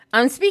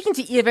I'm speaking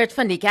to Evert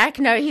van Niekerk.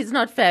 No, he's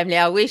not family.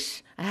 I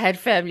wish I had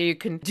family who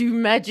can do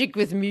magic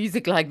with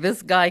music like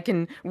this guy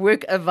can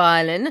work a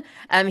violin.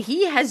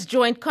 He has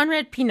joined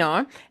Conrad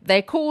Pienaar.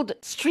 They're called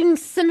String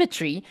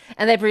Symmetry,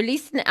 and they've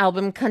released an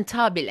album,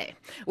 Cantabile,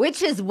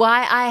 which is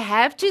why I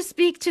have to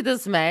speak to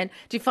this man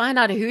to find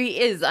out who he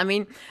is. I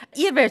mean,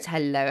 Evert,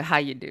 hello. How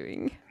you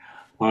doing?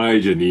 Hi,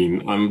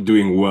 Janine. I'm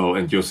doing well.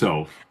 And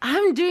yourself?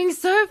 I'm doing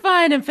so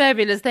fine and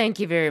fabulous. Thank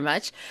you very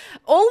much.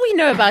 All we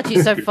know about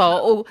you so far,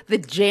 or the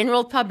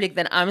general public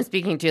that I'm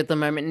speaking to at the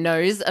moment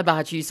knows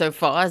about you so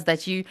far, is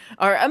that you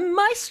are a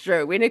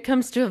maestro when it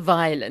comes to a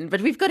violin.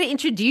 But we've got to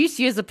introduce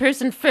you as a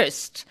person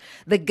first.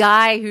 The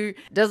guy who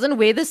doesn't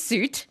wear the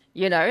suit,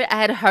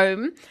 at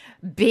home,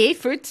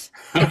 barefoot.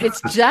 If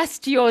it's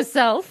just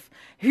yourself,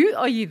 who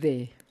are you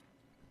there?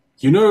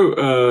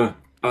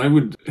 I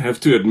would have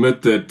to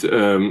admit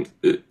that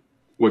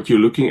what you're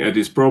looking at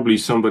is probably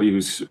somebody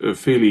who's a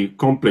fairly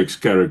complex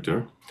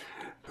character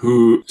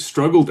who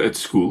struggled at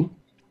school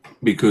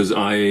because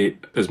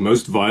as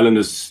most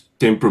violinists'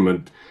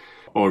 temperament,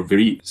 are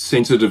very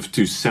sensitive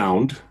to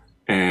sound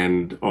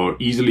and are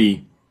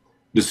easily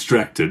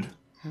distracted.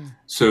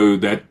 So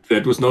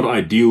that was not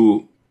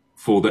ideal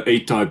for the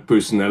A-type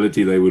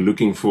personality they were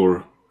looking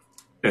for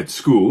at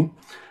school,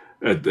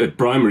 at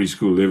primary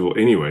school level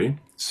anyway.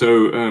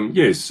 So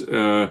yes,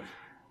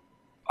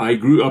 I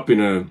grew up in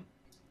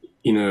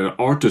a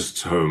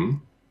artist's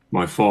home.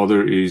 My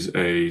father is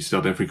a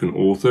South African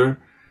author.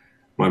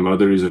 My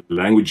mother is a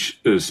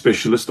language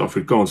specialist,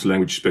 Afrikaans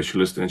language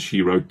specialist, and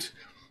she wrote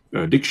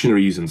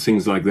dictionaries and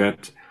things like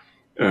that.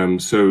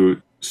 So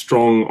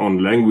strong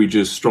on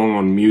languages, strong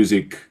on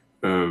music,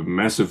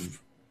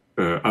 massive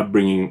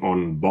upbringing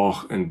on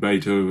Bach and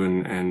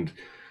Beethoven and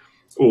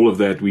all of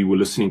that. We were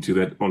listening to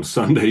that on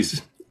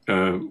Sundays.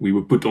 We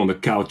were put on the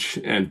couch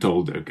and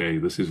told, okay,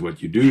 this is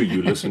what you do.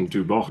 You listen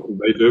to Bach and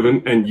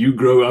Beethoven and you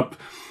grow up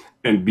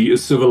and be a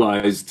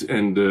civilized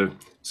and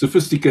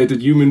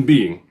sophisticated human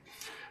being.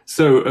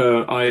 So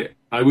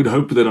I would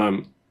hope that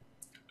I'm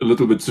a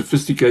little bit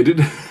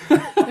sophisticated.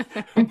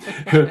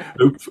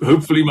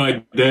 Hopefully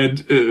my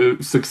dad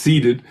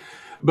succeeded.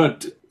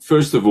 But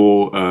first of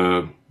all,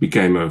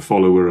 became a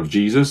follower of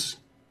Jesus.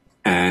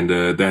 And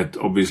that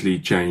obviously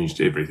changed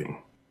everything.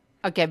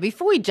 Okay,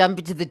 before we jump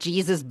into the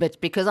Jesus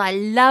bit, because I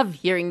love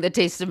hearing the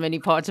testimony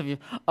part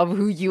of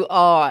who you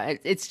are.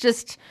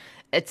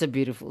 It's a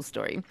beautiful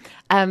story.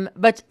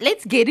 But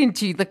let's get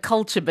into the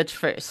culture bit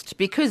first,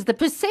 because the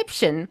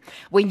perception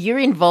when you're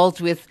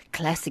involved with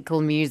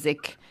classical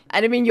music,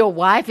 and I mean, your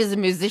wife is a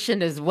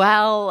musician as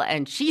well,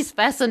 and she's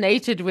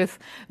fascinated with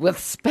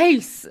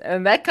space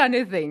and that kind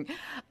of thing.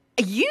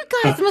 You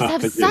guys must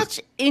have Yes.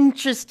 such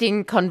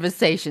interesting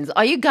conversations.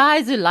 Are you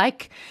guys who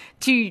like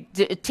to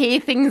tear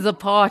things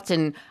apart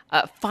and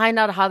find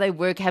out how they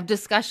work, have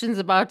discussions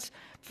about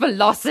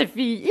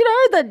philosophy?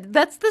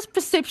 That's this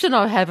perception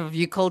I have of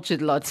you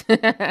cultured lot.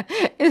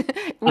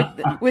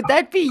 would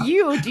that be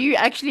you, or do you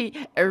actually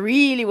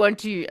really want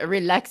to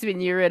relax when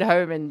you're at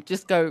home and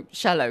just go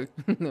shallow?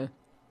 The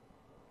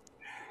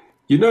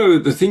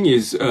thing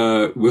is,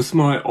 with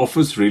my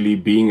office really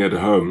being at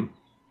home,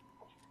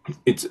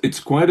 it's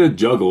quite a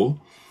juggle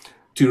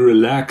to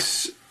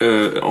relax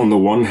on the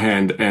one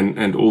hand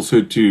and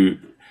also to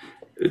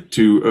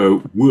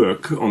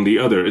work on the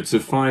other. It's a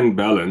fine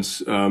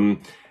balance.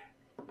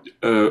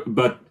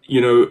 But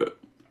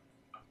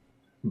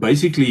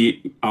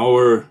basically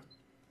our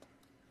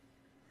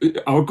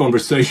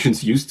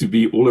conversations used to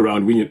be all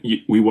around.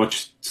 We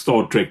watched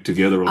Star Trek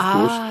together, of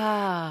course.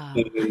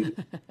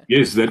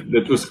 Yes,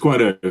 that was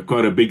quite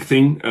a big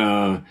thing.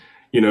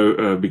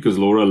 Because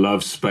Laura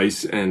loves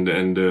space, and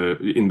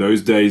in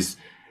those days,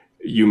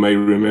 you may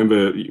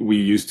remember we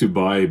used to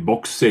buy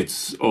box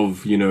sets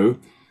of the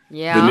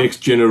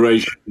Next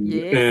Generation,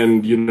 Yes.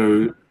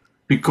 and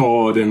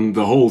Picard and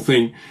the whole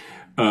thing,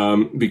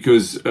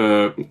 because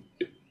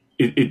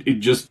it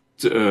just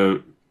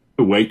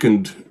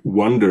awakened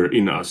wonder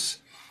in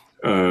us.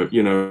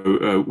 We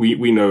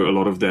know a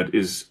lot of that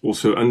is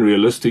also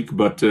unrealistic,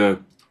 but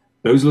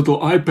those little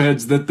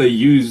iPads that they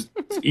used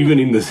even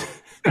in the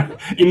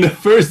in the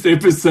first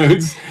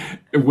episodes,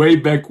 way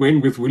back when,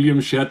 with William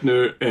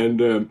Shatner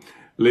and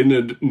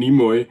Leonard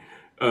Nimoy,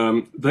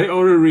 they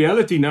are a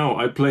reality now.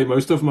 I play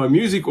most of my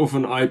music off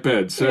an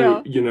iPad.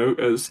 So,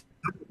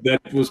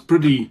 that was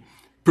pretty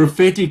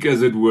prophetic,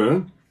 as it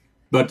were.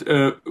 But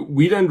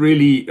we don't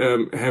really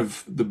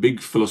have the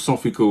big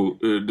philosophical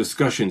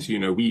discussions.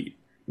 We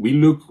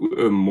look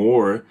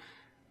more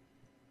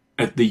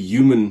at the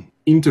human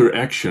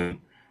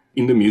interaction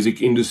in the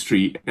music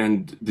industry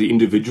and the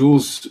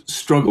individual's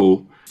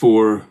struggle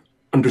for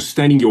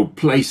understanding your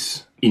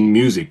place in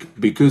music,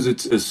 because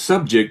it's a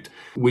subject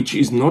which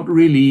is not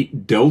really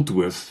dealt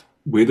with,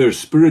 whether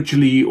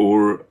spiritually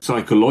or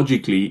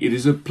psychologically. It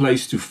is a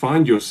place to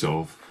find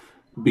yourself,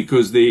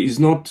 because there is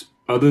not,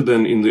 other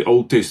than in the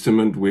Old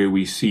Testament, where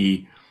we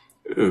see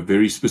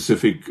very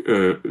specific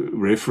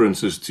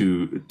references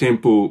to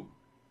temple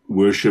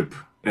worship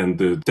and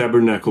the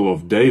tabernacle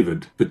of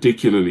David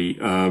particularly,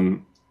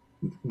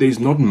 there's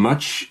not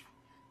much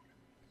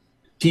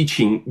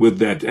teaching with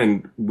that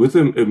and with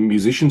a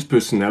musician's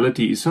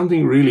personality is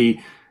something really,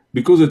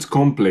 because it's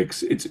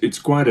complex, it's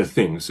quite a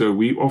thing. So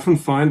we often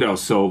find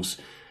ourselves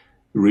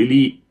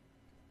really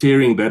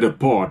tearing that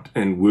apart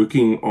and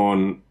working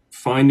on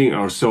finding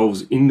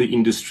ourselves in the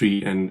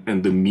industry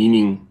and the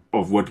meaning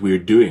of what we're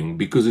doing,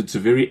 because it's a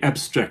very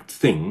abstract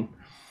thing,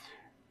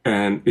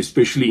 and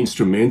especially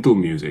instrumental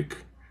music.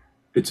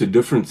 It's a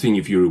different thing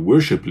if you're a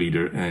worship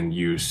leader and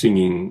you're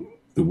singing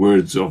the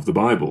words of the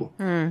Bible.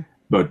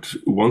 But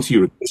once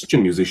you're a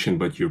Christian musician,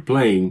 but you're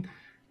playing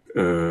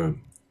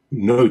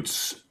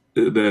notes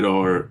that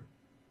are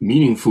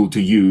meaningful to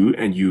you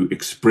and you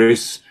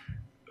express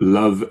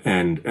love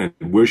and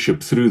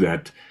worship through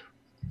that,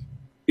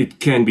 it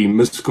can be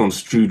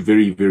misconstrued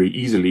very, very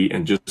easily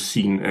and just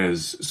seen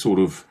as sort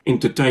of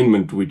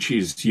entertainment, which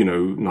is,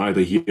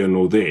 neither here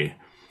nor there.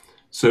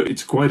 So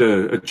it's quite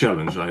a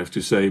challenge, I have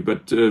to say.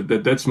 But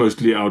that's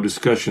mostly our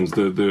discussions.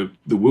 The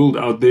world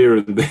out there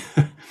and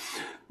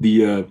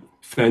the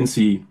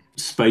fancy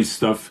space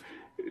stuff,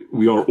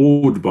 we are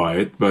awed by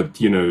it, but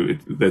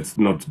that's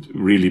not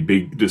really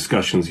big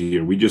discussions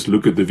here. We just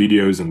look at the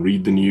videos and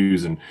read the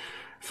news and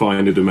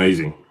find it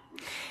amazing.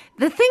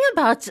 The thing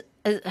about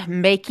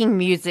making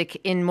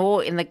music in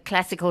the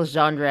classical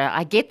genre,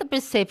 I get the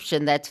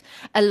perception that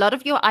a lot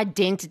of your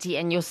identity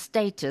and your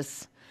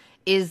status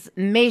is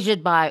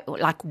measured by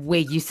like where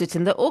you sit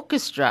in the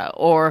orchestra,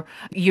 or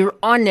you're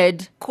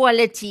honored,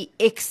 quality,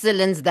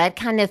 excellence, that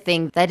kind of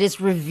thing that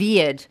is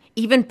revered,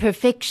 even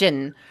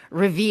perfection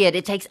revered.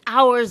 It takes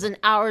hours and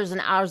hours and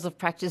hours of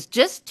practice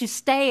just to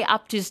stay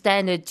up to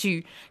standard,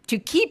 to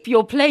keep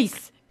your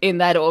place in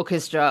that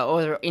orchestra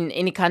or in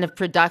any kind of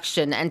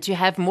production, and to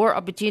have more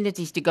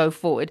opportunities to go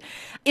forward.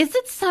 Is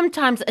it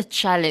sometimes a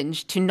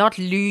challenge to not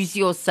lose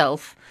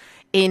yourself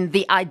in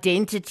the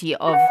identity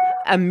of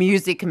a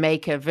music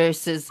maker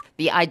versus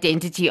the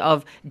identity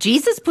of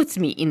Jesus puts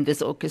me in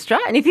this orchestra,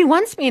 and if he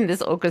wants me in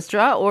this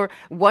orchestra or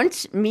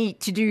wants me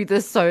to do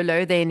this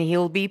solo, then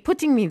he'll be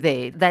putting me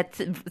there. That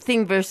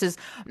thing versus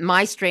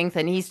my strength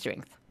and his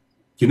strength.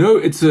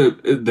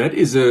 That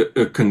is a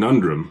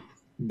conundrum,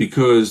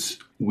 because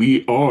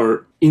we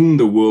are in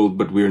the world,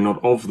 but we're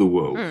not of the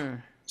world.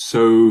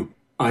 So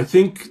I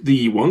think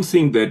the one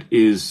thing that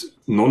is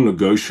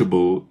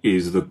non-negotiable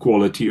is the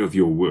quality of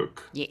your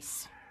work.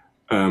 Yes.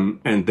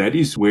 And that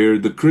is where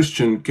the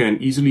Christian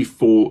can easily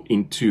fall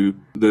into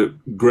the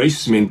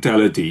grace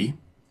mentality.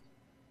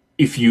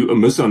 If you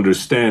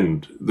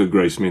misunderstand the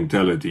grace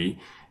mentality,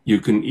 you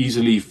can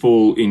easily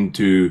fall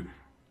into,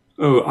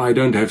 I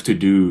don't have to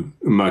do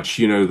much.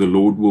 The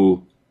Lord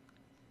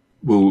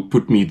will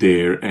put me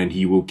there and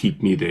he will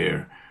keep me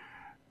there.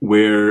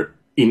 Where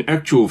in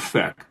actual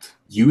fact,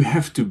 you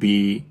have to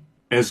be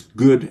as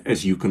good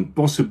as you can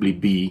possibly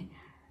be,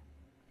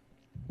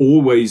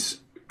 always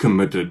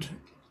committed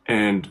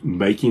and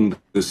making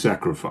the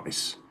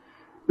sacrifice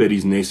that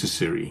is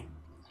necessary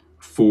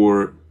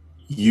for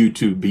you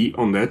to be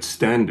on that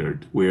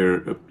standard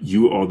where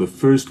you are the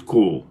first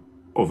call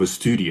of a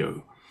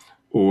studio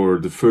or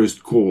the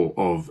first call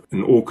of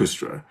an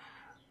orchestra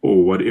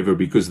or whatever,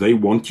 because they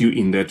want you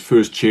in that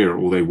first chair,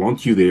 or they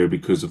want you there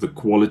because of the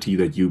quality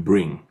that you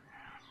bring.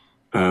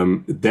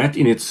 That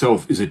in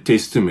itself is a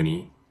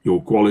testimony,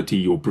 your quality,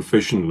 your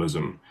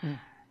professionalism.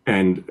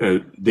 And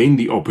then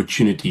the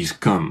opportunities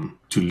come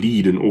to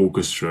lead an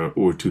orchestra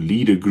or to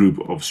lead a group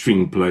of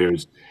string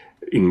players,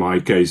 in my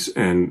case,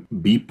 and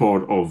be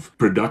part of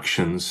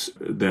productions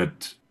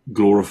that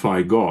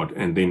glorify God,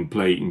 and then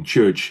play in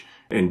church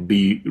and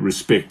be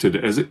respected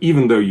as,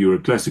 even though you're a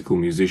classical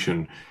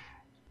musician,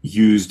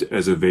 used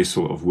as a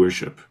vessel of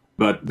worship.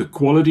 But the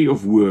quality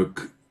of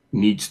work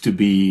needs to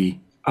be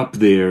up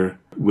there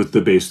with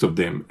the best of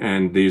them,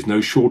 and there's no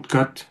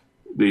shortcut.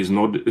 It's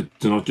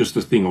not just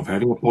a thing of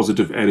having a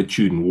positive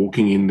attitude and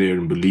walking in there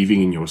and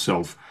believing in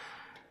yourself.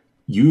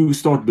 You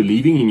start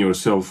believing in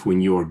yourself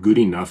when you are good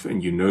enough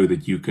and you know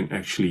that you can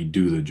actually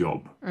do the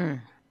job.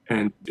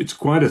 And it's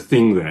quite a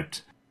thing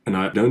that, and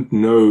I don't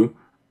know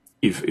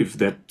if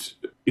that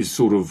is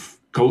sort of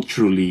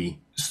culturally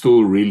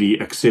still really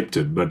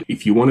accepted, but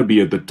if you want to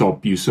be at the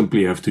top, you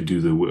simply have to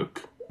do the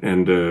work.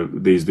 And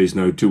there's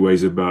no two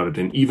ways about it.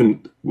 And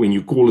even when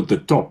you call it the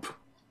top,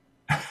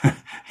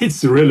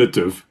 it's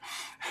relative.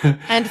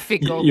 And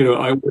fickle.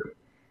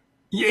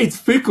 It's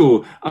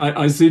fickle.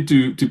 I said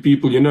to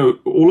people,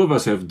 all of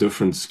us have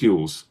different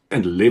skills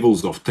and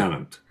levels of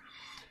talent.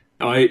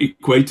 I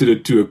equated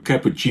it to a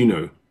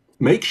cappuccino.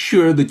 Make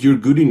sure that you're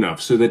good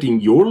enough so that in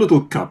your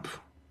little cup,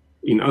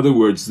 in other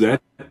words,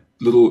 that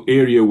little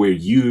area where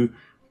you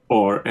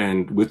are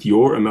and with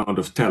your amount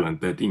of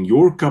talent, that in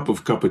your cup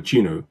of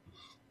cappuccino,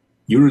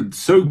 you're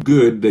so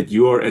good that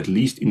you are at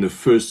least in the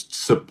first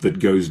sip that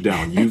goes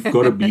down. You've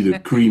got to be the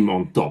cream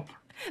on top.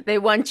 They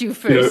want you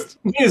first.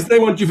 Yes, they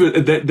want you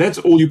first. That's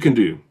all you can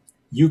do.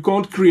 You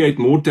can't create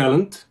more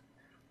talent,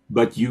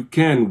 but you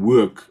can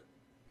work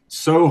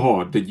so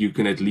hard that you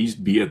can at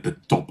least be at the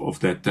top of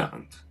that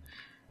talent.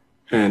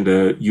 And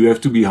you have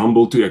to be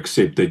humble to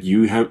accept that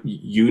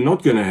you're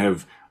not going to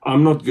have,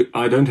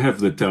 I don't have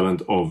the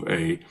talent of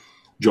a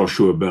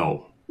Joshua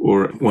Bell.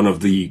 or one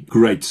of the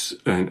greats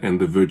and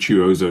the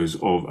virtuosos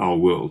of our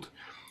world.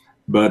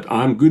 But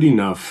I'm good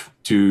enough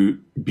to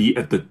be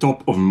at the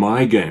top of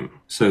my game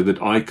so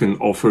that I can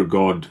offer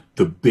God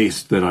the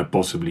best that I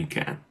possibly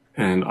can.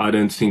 And I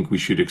don't think we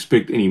should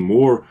expect any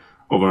more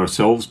of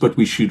ourselves, but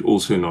we should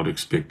also not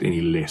expect any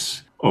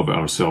less of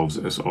ourselves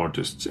as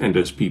artists and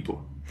as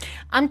people.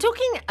 I'm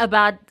talking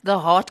about the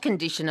heart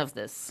condition of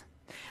this.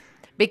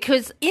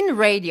 Because in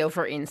radio,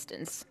 for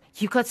instance,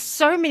 you've got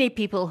so many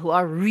people who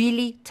are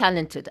really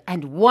talented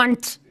and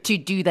want to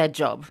do that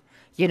job,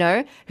 you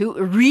know, who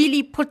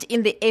really put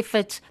in the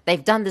effort.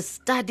 They've done the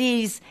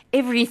studies,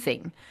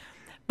 everything.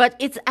 But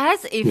it's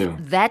as if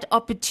that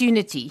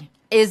opportunity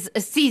is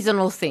a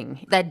seasonal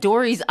thing. That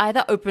door is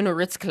either open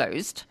or it's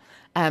closed.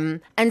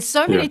 And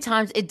so many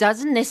times it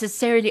doesn't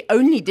necessarily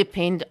only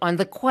depend on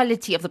the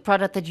quality of the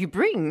product that you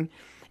bring.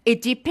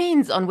 It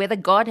depends on whether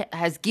God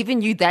has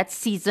given you that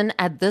season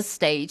at this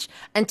stage,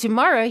 and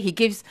tomorrow he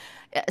gives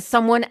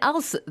someone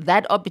else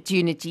that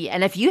opportunity.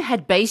 And if you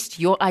had based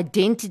your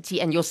identity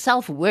and your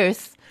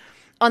self-worth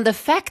on the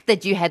fact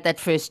that you had that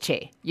first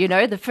chair, you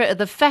know, the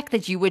fact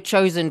that you were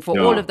chosen for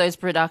all of those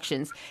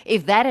productions,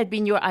 if that had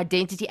been your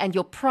identity and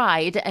your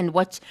pride and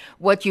what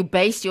you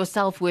based your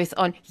self-worth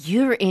on,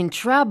 you're in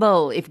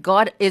trouble if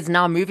God is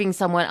now moving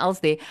someone else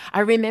there.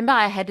 I remember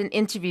I had an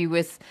interview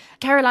with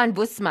Caroline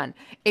Bussmann.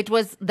 It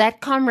was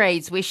that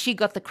Comrades where she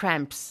got the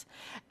cramps.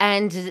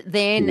 And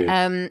then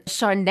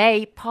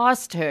Shanae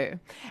passed her.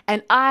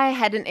 And I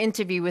had an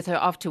interview with her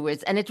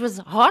afterwards. And it was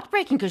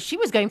heartbreaking because she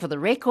was going for the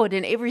record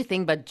and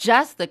everything, but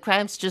just the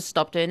cramps just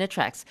stopped her in her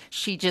tracks.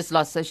 She just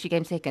lost, so she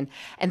came second.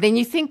 And then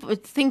you think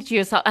to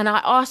yourself, and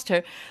I asked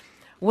her,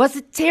 was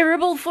it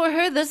terrible for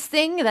her, this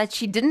thing, that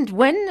she didn't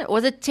win?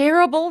 Was it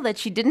terrible that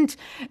she didn't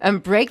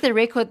break the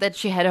record that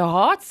she had her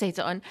heart set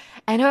on?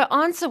 And her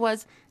answer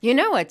was, you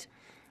know what?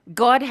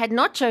 God had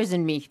not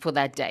chosen me for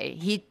that day.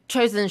 He'd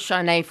chosen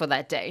Shanae for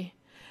that day.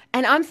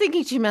 And I'm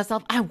thinking to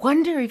myself, I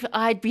wonder if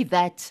I'd be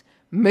that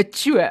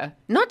mature,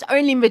 not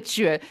only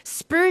mature,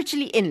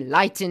 spiritually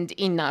enlightened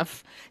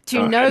enough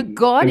to know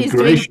God is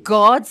doing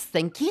God's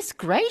thing. He's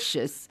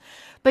gracious.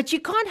 But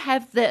you can't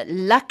have the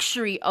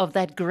luxury of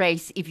that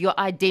grace if your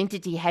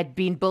identity had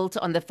been built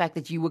on the fact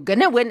that you were going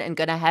to win and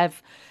going to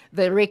have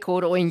the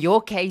record, or in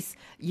your case,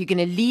 you're going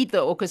to lead the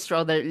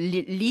orchestra,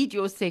 lead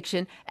your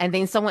section, and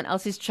then someone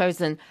else is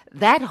chosen.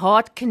 That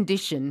heart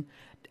condition,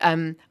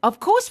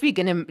 of course we're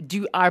going to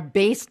do our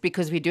best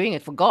because we're doing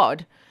it for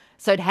God.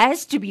 So it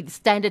has to be, the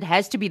standard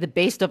has to be the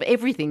best of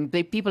everything.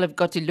 The people have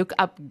got to look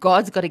up.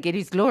 God's got to get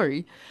his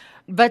glory.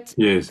 But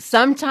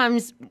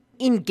sometimes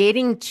in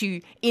getting to,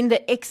 in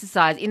the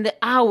exercise, in the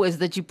hours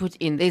that you put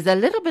in, there's a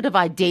little bit of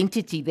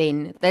identity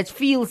then that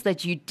feels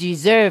that you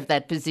deserve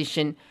that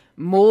position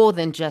more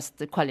than just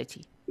the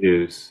quality.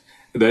 Yes,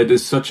 that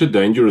is such a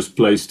dangerous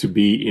place to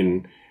be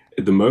in.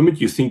 At the moment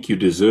you think you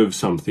deserve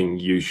something,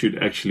 you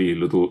should actually,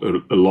 little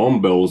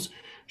alarm bells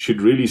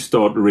should really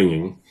start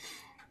ringing.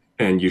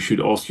 And you should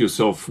ask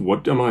yourself,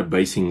 what am I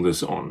basing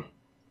this on?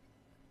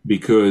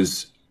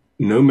 Because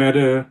no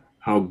matter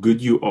how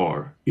good you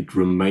are, it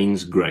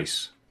remains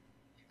grace.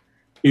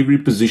 Every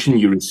position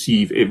you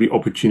receive, every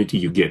opportunity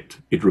you get,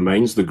 it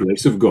remains the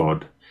grace of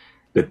God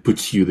that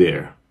puts you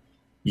there.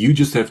 You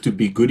just have to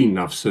be good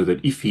enough so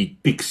that if he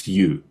picks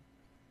you,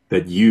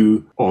 that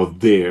you are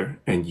there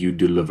and you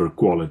deliver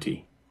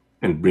quality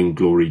and bring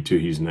glory to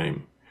his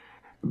name.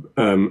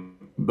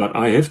 But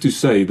I have to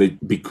say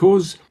that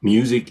because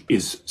music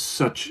is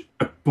such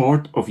a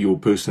part of your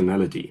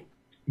personality,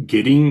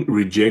 getting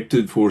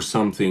rejected for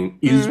something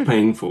is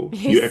painful.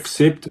 Yes. You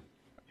accept it.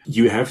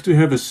 You have to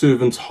have a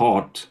servant's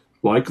heart,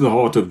 like the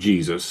heart of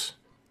Jesus,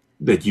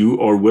 that you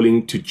are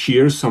willing to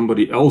cheer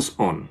somebody else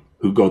on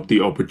who got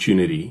the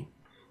opportunity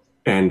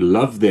and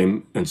love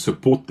them and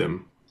support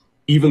them,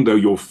 even though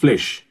your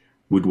flesh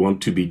would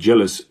want to be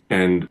jealous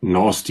and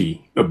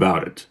nasty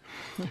about it.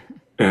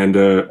 And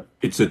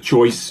it's a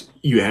choice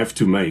you have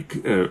to make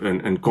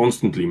and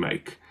constantly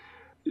make.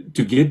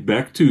 To get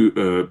back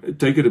to,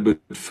 take it a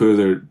bit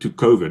further to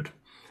COVID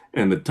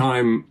and the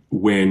time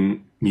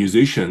when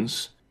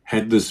musicians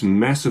had this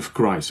massive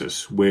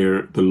crisis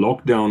where the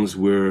lockdowns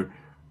were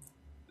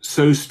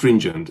so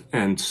stringent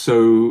and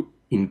so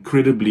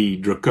incredibly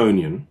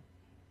draconian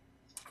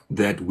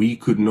that we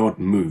could not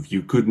move.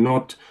 You could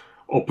not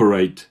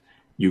operate,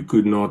 you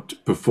could not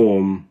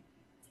perform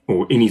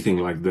or anything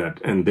like that.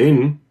 And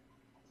then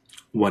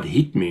what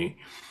hit me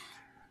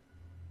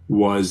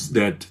was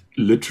that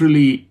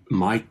literally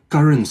my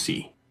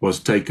currency was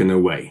taken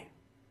away.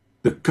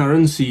 The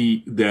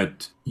currency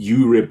that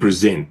you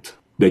represent,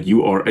 that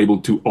you are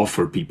able to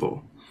offer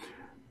people.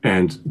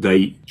 And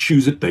they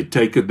choose it, they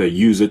take it, they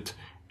use it,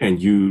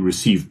 and you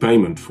receive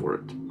payment for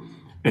it.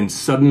 And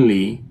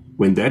suddenly,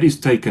 when that is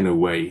taken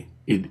away,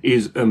 it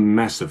is a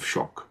massive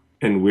shock.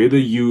 And whether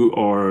you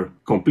are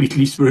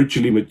completely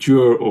spiritually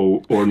mature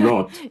or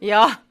not,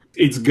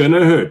 it's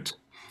gonna hurt.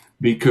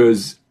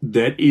 Because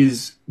that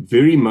is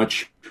very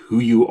much who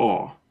you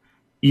are.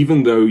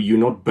 Even though you're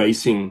not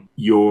basing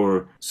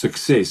your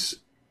success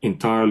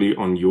entirely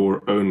on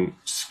your own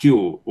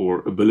skill or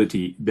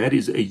ability, that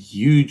is a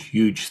huge,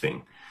 huge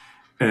thing,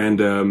 and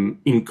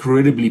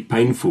incredibly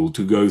painful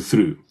to go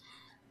through.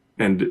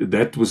 And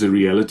that was a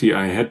reality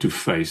I had to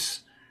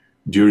face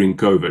during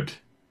COVID.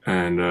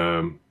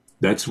 And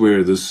that's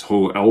where this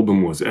whole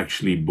album was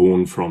actually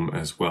born from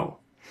as well.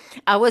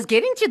 I was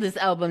getting to this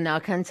album now,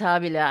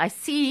 Cantabile. I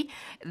see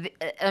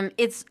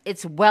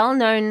it's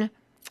well-known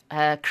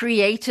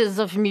creators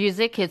of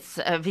music. It's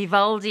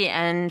Vivaldi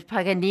and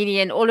Paganini,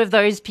 and all of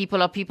those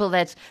people are people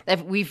that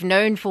we've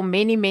known for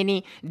many,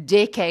 many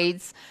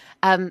decades.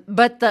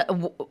 But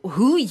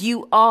who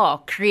you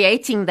are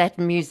creating that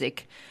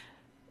music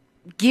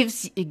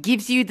gives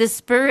you the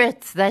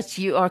spirit that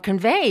you are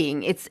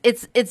conveying.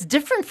 It's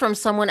different from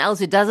someone else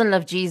who doesn't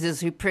love Jesus,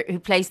 who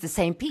plays the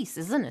same piece,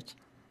 isn't it?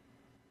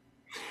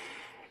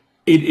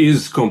 It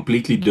is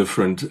completely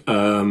different.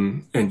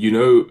 And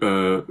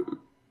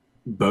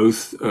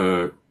both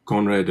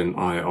Conrad and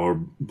I are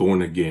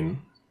born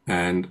again.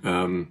 And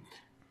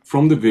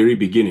from the very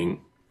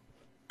beginning,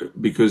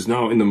 because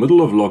now in the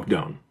middle of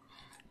lockdown,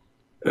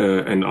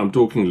 and I'm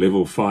talking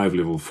level 5,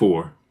 level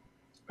 4,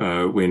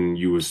 when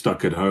you were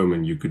stuck at home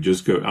and you could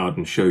just go out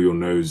and show your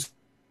nose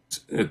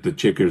at the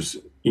Checkers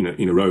in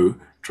a row,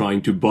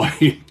 trying to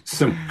buy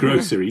some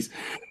groceries,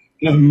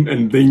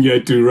 and then you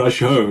had to rush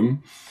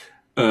home.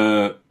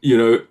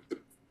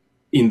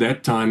 In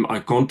that time, I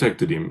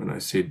contacted him and I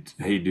said,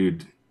 "Hey,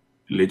 dude,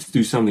 let's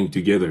do something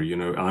together.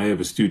 I have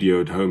a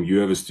studio at home. You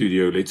have a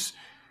studio.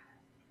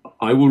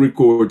 I will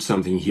record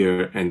something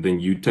here, and then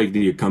you take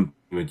the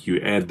accompaniment,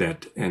 you add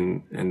that,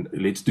 and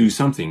let's do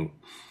something."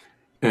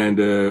 And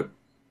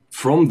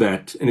from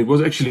that, and it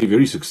was actually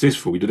very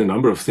successful. We did a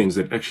number of things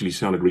that actually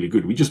sounded really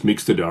good. We just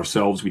mixed it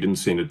ourselves. We didn't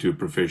send it to a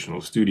professional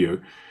studio.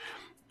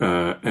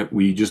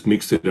 We just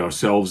mixed it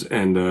ourselves,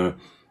 and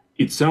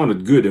it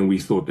sounded good, and we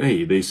thought,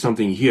 hey, there's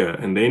something here.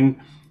 And then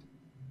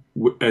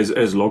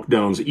as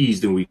lockdowns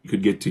eased and we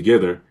could get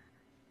together,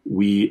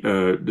 we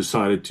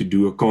decided to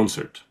do a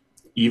concert.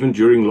 Even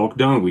during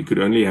lockdown, we could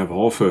only have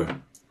half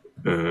a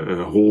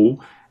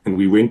hall, and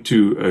we went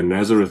to a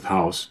Nazareth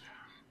house.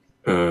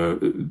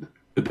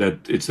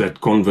 It's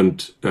that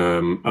convent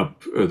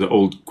up the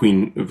old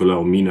Queen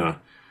Wilhelmina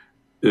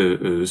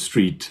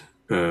street.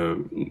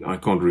 I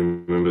can't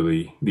remember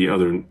the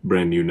other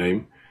brand new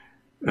name.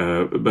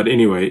 But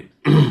anyway,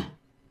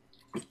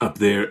 up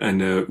there,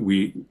 and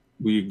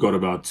we got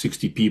about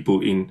 60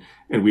 people in,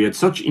 and we had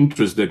such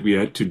interest that we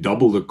had to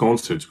double the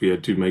concerts. We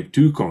had to make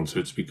 2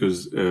 concerts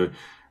because the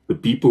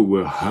people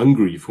were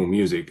hungry for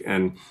music,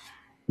 and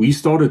we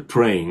started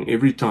praying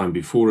every time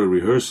before a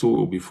rehearsal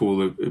or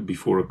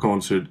before a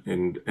concert,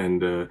 and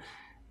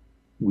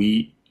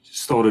we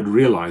started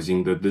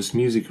realizing that this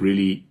music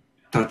really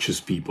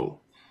touches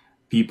people.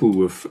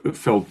 People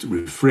felt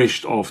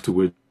refreshed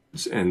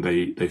afterwards, and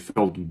they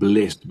felt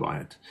blessed by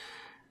it.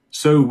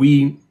 So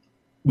we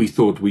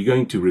thought, we're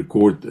going to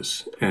record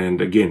this,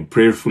 and again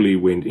prayerfully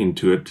went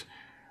into it.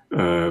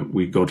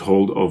 We got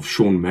hold of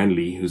Sean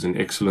Manley, who's an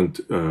excellent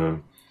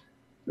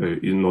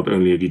not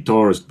only a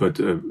guitarist but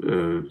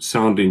a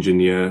sound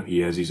engineer. He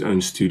has his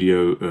own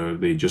studio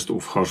there just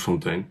off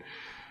Garsfontein.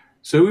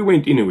 So we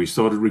went in and we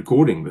started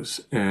recording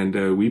this,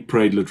 and we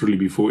prayed literally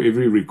before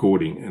every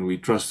recording, and we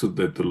trusted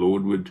that the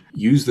Lord would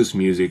use this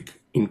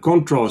music, in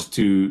contrast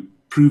to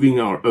proving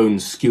our own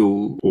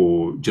skill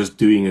or just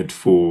doing it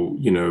for,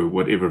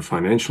 whatever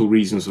financial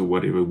reasons or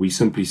whatever. We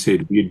simply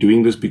said, we are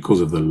doing this because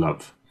of the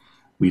love.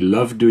 We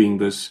love doing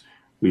this.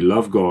 We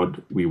love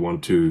God. We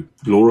want to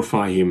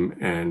glorify Him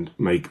and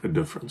make a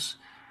difference.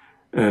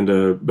 And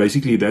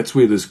basically that's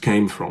where this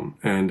came from.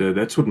 And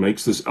that's what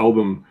makes this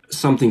album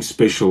something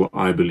special,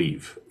 I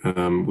believe,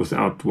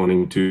 without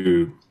wanting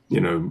to,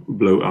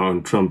 blow our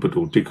own trumpet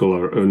or tickle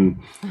our own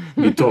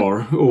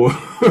guitar or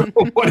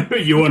whatever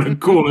you want to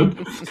call it,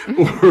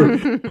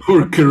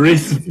 or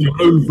caress your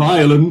own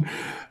violin.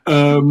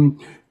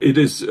 It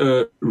is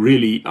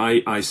really,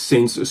 I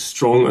sense a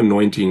strong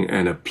anointing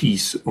and a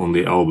peace on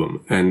the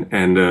album. And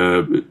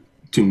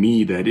to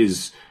me, that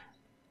is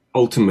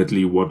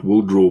ultimately what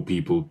will draw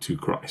people to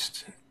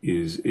Christ,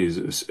 is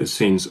a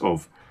sense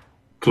of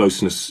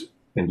closeness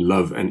and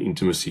love and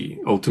intimacy.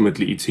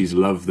 Ultimately, it's His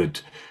love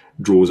that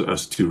draws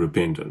us to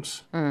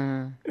repentance.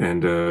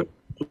 And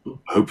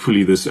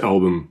hopefully this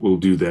album will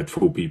do that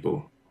for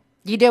people.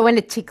 You don't want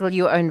to tickle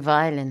your own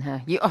violin, huh?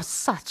 You are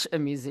such a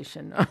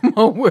musician. Oh,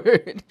 my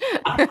word.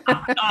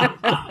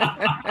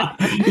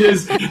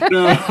 Yes,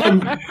 no,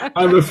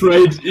 I'm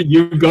afraid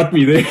you got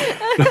me there.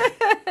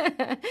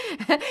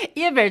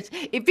 Evert,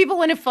 if people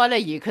want to follow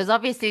you, because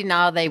obviously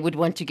now they would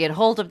want to get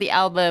hold of the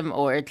album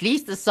or at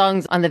least the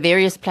songs on the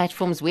various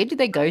platforms, where do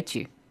they go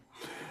to?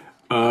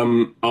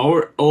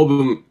 Our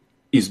album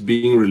is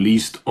being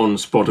released on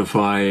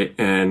Spotify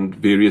and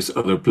various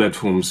other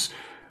platforms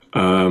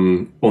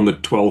on the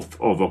 12th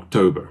of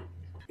October.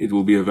 It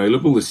will be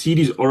available. The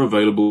CDs are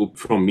available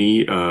from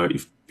me.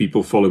 If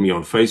people follow me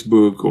on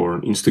Facebook or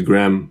on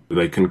Instagram,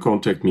 they can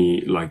contact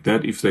me like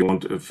that if they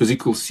want a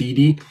physical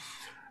CD.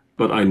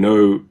 but I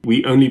know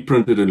we only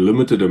printed a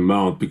limited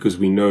amount because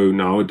we know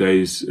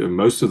nowadays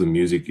most of the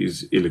music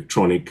is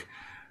electronic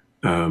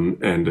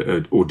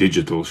and or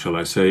digital, shall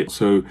I say.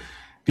 So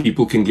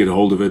people can get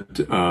hold of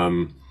it.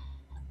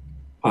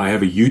 I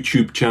have a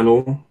YouTube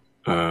channel.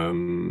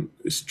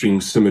 String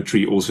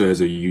Symmetry also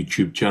has a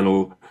YouTube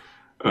channel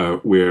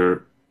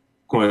where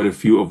quite a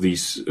few of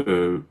these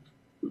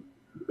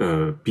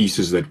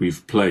pieces that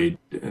we've played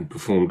and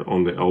performed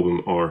on the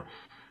album are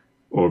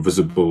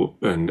visible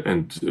and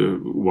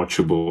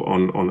watchable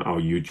on our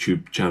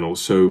YouTube channel.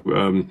 So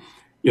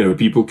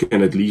people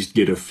can at least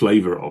get a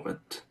flavor of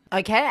it.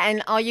 Okay,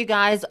 and are you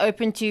guys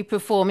open to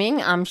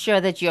performing? I'm sure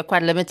that you're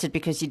quite limited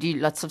because you do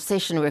lots of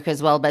session work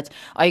as well, but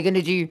are you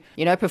going to do,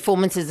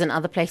 performances in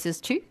other places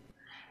too?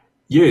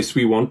 Yes,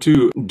 we want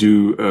to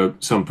do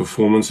some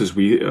performances.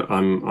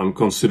 I'm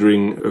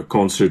considering a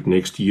concert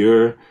next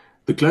year.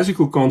 The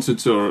classical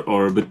concerts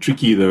are a bit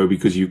tricky though,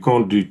 because you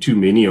can't do too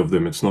many of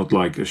them. It's not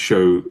like a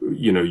show,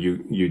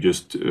 you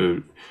just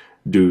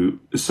do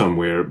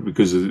somewhere,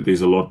 because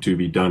there's a lot to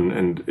be done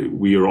and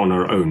we are on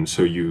our own.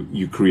 So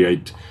you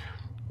create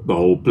the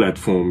whole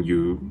platform,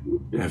 you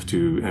have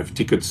to have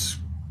tickets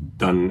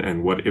done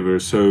and whatever.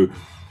 So,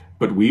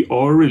 but we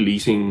are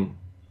releasing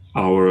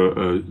our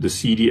the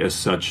CD as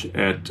such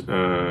at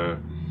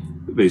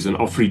there's an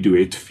Offrey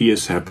Duet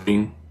Fierce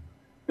happening,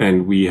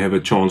 and we have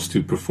a chance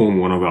to perform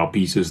one of our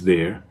pieces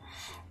there,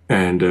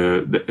 and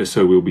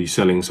so we'll be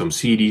selling some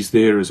CDs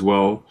there as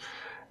well,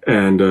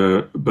 and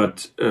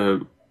but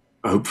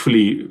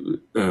hopefully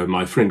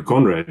my friend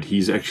Conrad,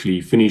 he's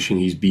actually finishing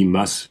his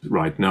B.Mus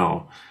right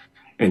now.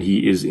 And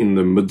he is in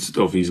the midst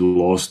of his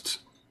last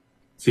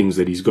things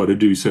that he's got to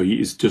do. So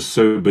he is just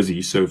so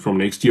busy. So from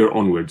next year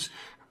onwards,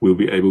 we'll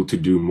be able to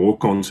do more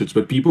concerts.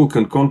 But people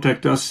can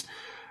contact us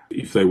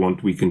if they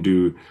want. We can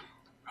do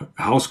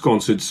house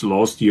concerts.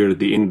 Last year, at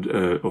the end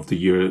of the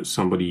year,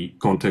 somebody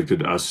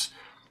contacted us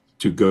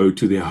to go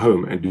to their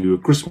home and do a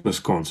Christmas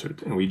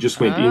concert. And we just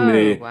went in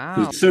there. Wow.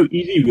 It's so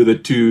easy with the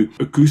two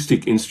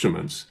acoustic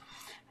instruments.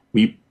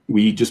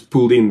 We just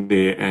pulled in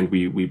there and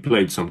we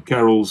played some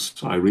carols.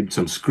 I read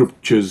some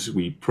scriptures.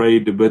 We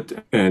prayed a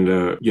bit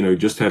and,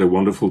 just had a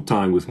wonderful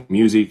time with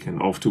music, and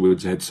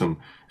afterwards had some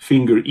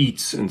finger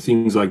eats and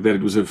things like that.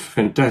 It was a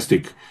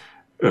fantastic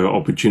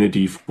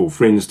opportunity for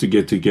friends to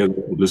get together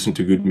and listen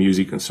to good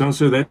music and so on.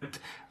 So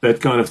that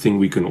kind of thing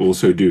we can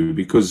also do,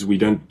 because we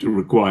don't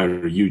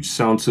require a huge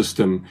sound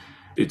system.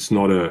 It's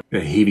not a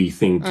heavy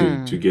thing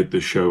to get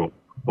the show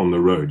on the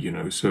road,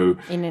 So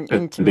In an and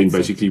intimate then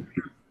basically...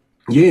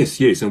 Yes,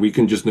 and we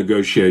can just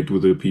negotiate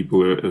with the people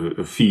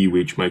a fee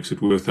which makes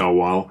it worth our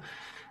while,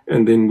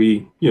 and then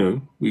we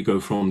go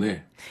from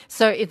there.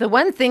 So if the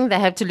one thing they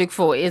have to look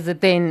for is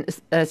that then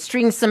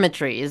String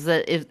Symmetry, is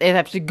that if they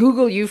have to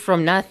Google you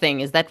from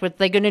nothing, is that what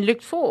they're going to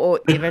look for, or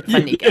Evert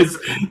van Niekerk? Yes,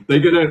 they're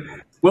gonna.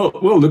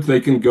 Well, look, they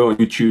can go on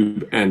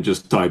YouTube and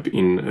just type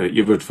in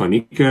Evert van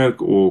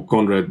Niekerk or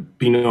Conrad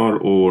Pienaar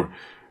or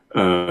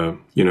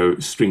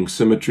String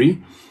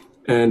Symmetry.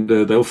 And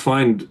they'll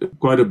find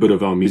quite a bit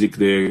of our music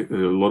there,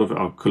 a lot of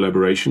our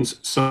collaborations,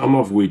 some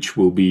of which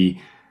will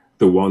be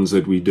the ones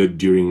that we did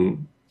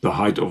during the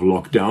height of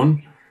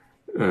lockdown.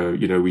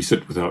 We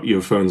sit with our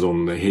earphones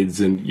on the heads,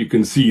 and you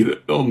can see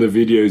that on the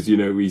videos,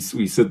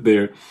 we sit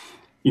there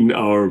in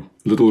our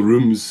little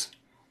rooms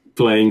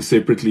playing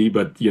separately.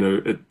 But,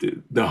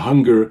 the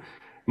hunger,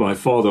 my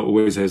father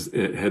always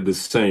had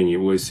this saying, he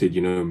always said,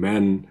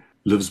 man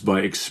lives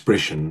by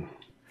expression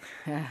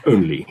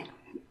only.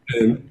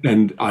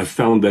 And I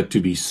found that to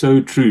be so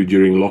true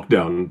during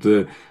lockdown.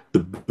 The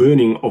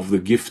burning of the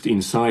gift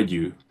inside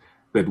you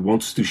that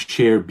wants to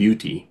share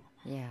beauty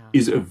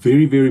is a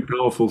very, very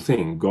powerful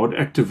thing. God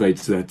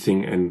activates that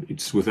thing, and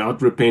it's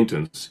without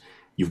repentance.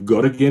 You've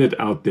got to get it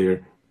out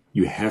there.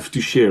 You have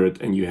to share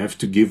it, and you have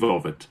to give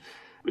of it.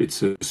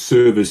 It's a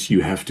service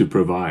you have to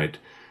provide.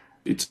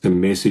 It's the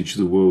message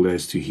the world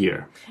has to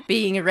hear.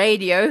 Being a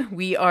radio,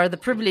 we are the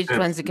privileged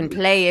ones who can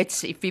play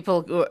it. If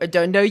people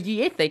don't know you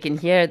yet, they can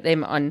hear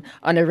them on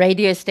a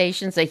radio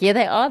station. So here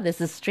they are. This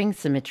is String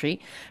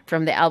Symmetry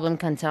from the album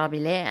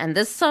Cantabile. And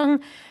this song,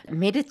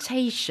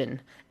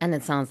 Meditation. And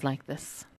it sounds like this.